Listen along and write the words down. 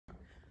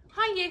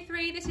Hi Year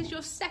 3, this is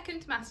your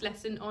second maths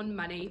lesson on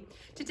money.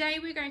 Today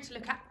we're going to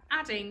look at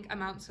adding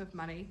amounts of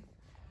money.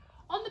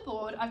 On the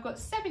board I've got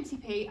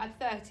 70p and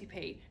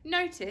 30p.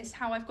 Notice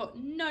how I've got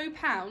no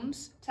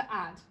pounds to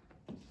add.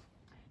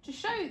 To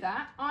show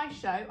that,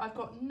 I've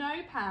got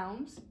no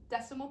pounds,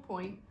 decimal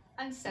point,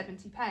 and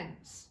 70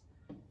 pence.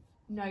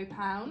 No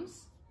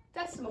pounds,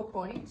 decimal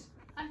point,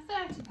 and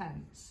 30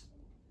 pence.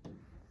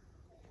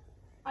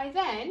 I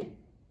then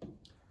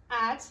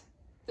add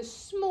the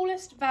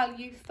smallest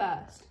value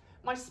first.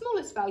 My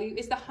smallest value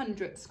is the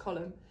hundredths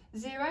column.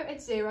 0 at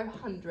 0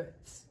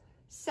 hundredths.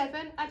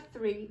 7 at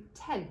 3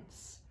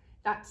 tenths.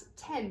 That's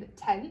 10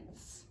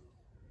 tenths.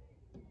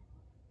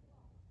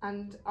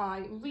 And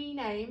I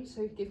rename,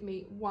 so give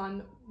me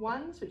 1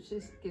 ones,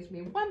 gives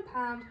me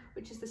 £1,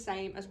 which is the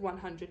same as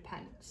 100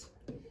 pence.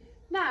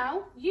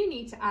 Now you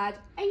need to add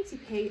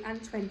 80p and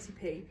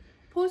 20p.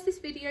 Pause this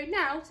video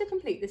now to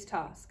complete this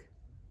task.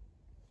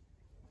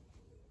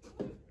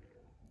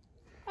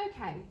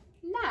 Okay,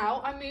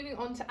 now I'm moving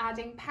on to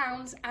adding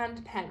pounds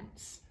and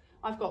pence.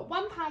 I've got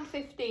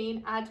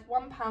 £1.15 add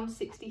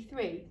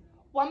 £1.63.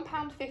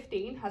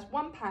 £1.15 has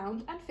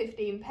 £1 and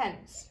 15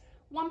 pence.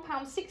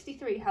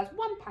 £1.63 has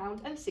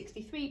 £1 and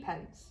 63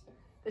 pence.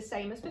 The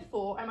same as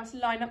before, I must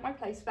line up my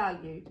place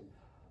value.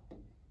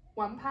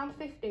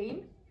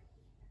 £1.15,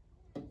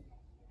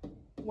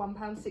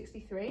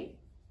 £1.63.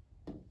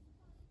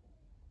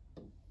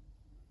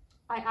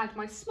 I add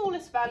my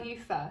smallest value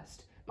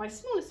first. My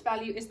smallest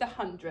value is the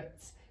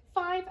hundredths.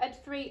 5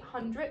 at 3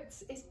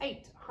 hundredths is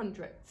 8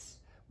 hundredths.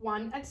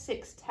 1 at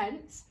 6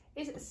 tenths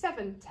is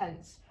 7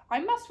 tenths. I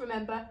must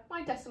remember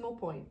my decimal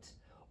point.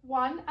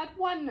 1 at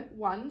 1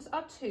 ones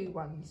are 2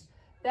 ones.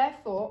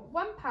 Therefore,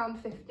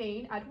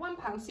 £1.15 at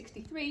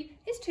 £1.63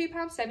 is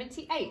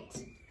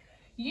 £2.78.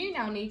 You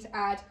now need to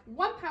add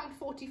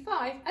 £1.45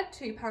 at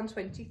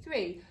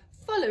 £2.23,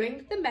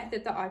 following the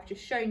method that I've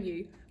just shown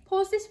you.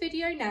 Pause this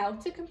video now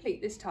to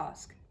complete this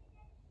task.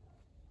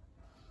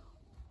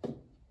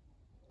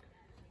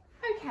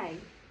 Okay,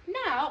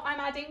 now I'm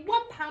adding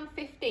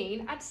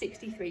 £1.15 at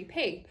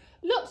 63p.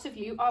 Lots of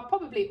you are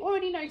probably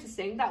already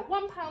noticing that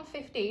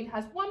 £1.15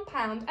 has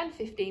 £1 and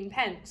 15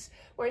 pence,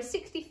 whereas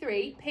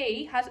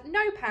 63p has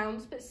no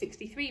pounds but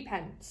 63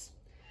 pence.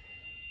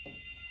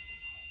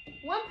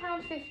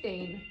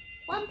 £1.15,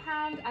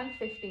 £1 and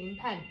 15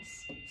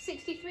 pence.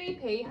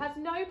 63p has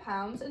no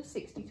pounds and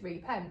 63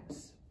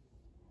 pence.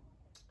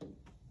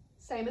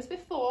 Same as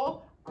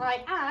before,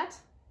 I add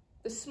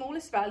the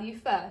smallest value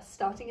first,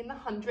 starting in the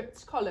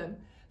hundredths column.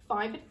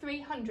 5 at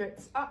 3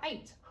 hundredths are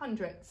 8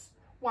 hundredths.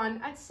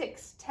 1 at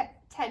 6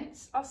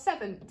 tenths are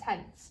 7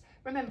 tenths,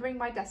 remembering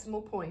my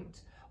decimal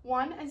point.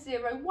 1 at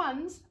 0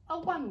 ones are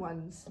 1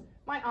 ones.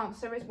 My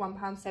answer is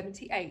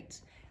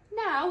 £1.78.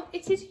 Now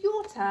it is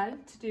your turn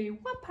to do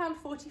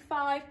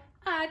 £1.45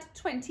 add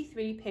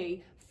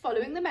 23p,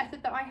 following the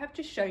method that I have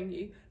just shown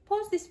you.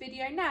 Pause this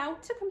video now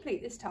to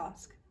complete this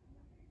task.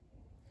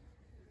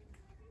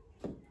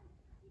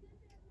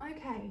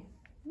 Okay,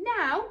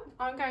 now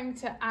I'm going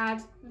to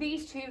add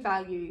these two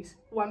values,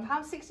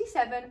 £1.67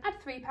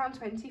 and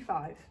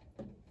 £3.25.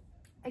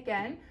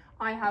 Again,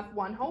 I have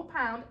 1 whole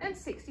pound and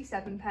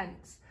 67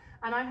 pence,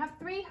 and I have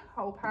 3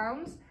 whole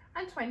pounds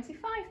and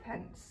 25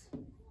 pence.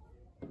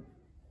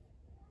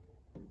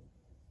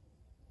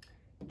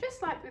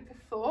 Just like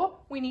before,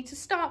 we need to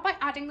start by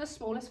adding the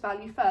smallest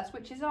value first,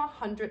 which is our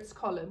hundredths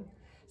column.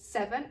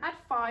 7 at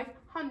 5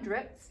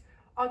 hundredths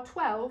are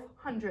 12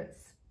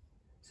 hundredths.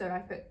 So I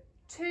put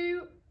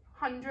 2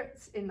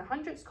 hundredths in the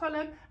hundredths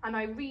column, and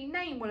I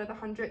rename one of the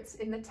hundredths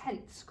in the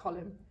tenths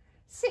column.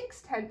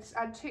 6 tenths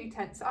add 2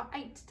 tenths are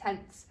 8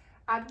 tenths.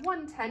 Add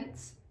 1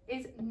 tenth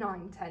is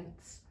 9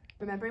 tenths.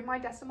 Remembering my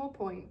decimal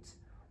point.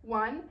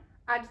 1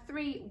 add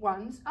 3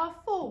 ones are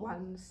 4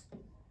 ones.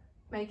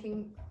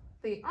 Making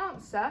the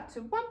answer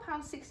to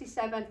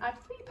 £1.67 add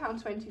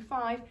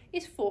 £3.25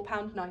 is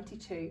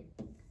 £4.92.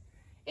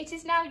 It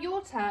is now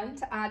your turn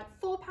to add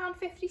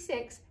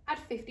 £4.56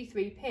 at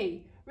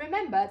 53p.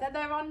 Remember that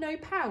there are no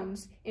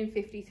pounds in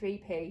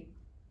 53p.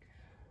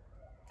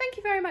 Thank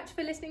you very much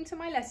for listening to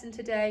my lesson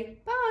today.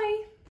 Bye!